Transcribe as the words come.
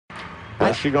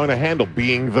How's she going to handle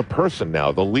being the person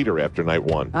now, the leader after night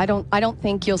one? I don't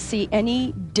think you'll see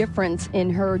any difference in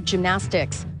her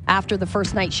gymnastics after the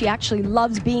first night. She actually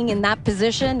loves being in that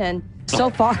position, and so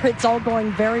far it's all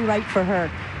going very right for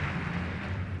her.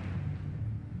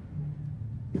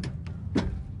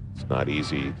 It's not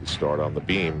easy to start on the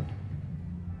beam.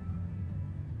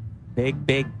 Big,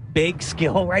 big, big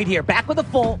skill right here. Back with a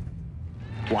full.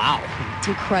 Wow. It's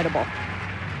incredible.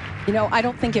 You know, I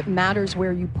don't think it matters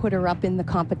where you put her up in the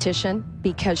competition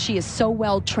because she is so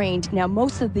well trained. Now,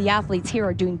 most of the athletes here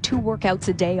are doing 2 workouts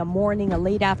a day, a morning, a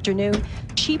late afternoon.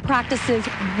 She practices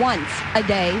once a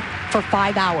day for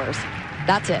 5 hours.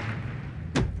 That's it.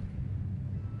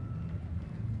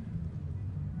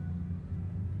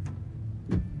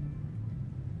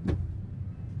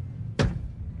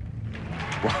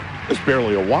 It's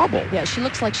barely a wobble. Yeah, she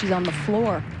looks like she's on the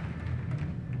floor.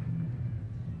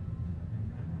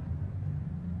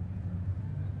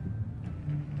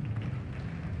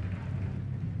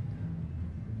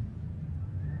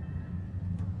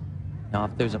 Now,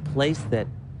 if there's a place that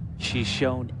she's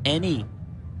shown any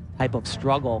type of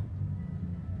struggle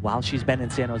while she's been in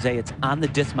San Jose, it's on the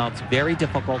dismounts. Very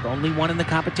difficult. Only one in the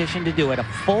competition to do it. A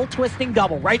full twisting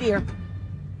double right here.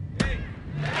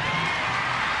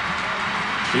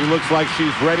 She looks like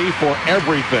she's ready for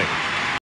everything.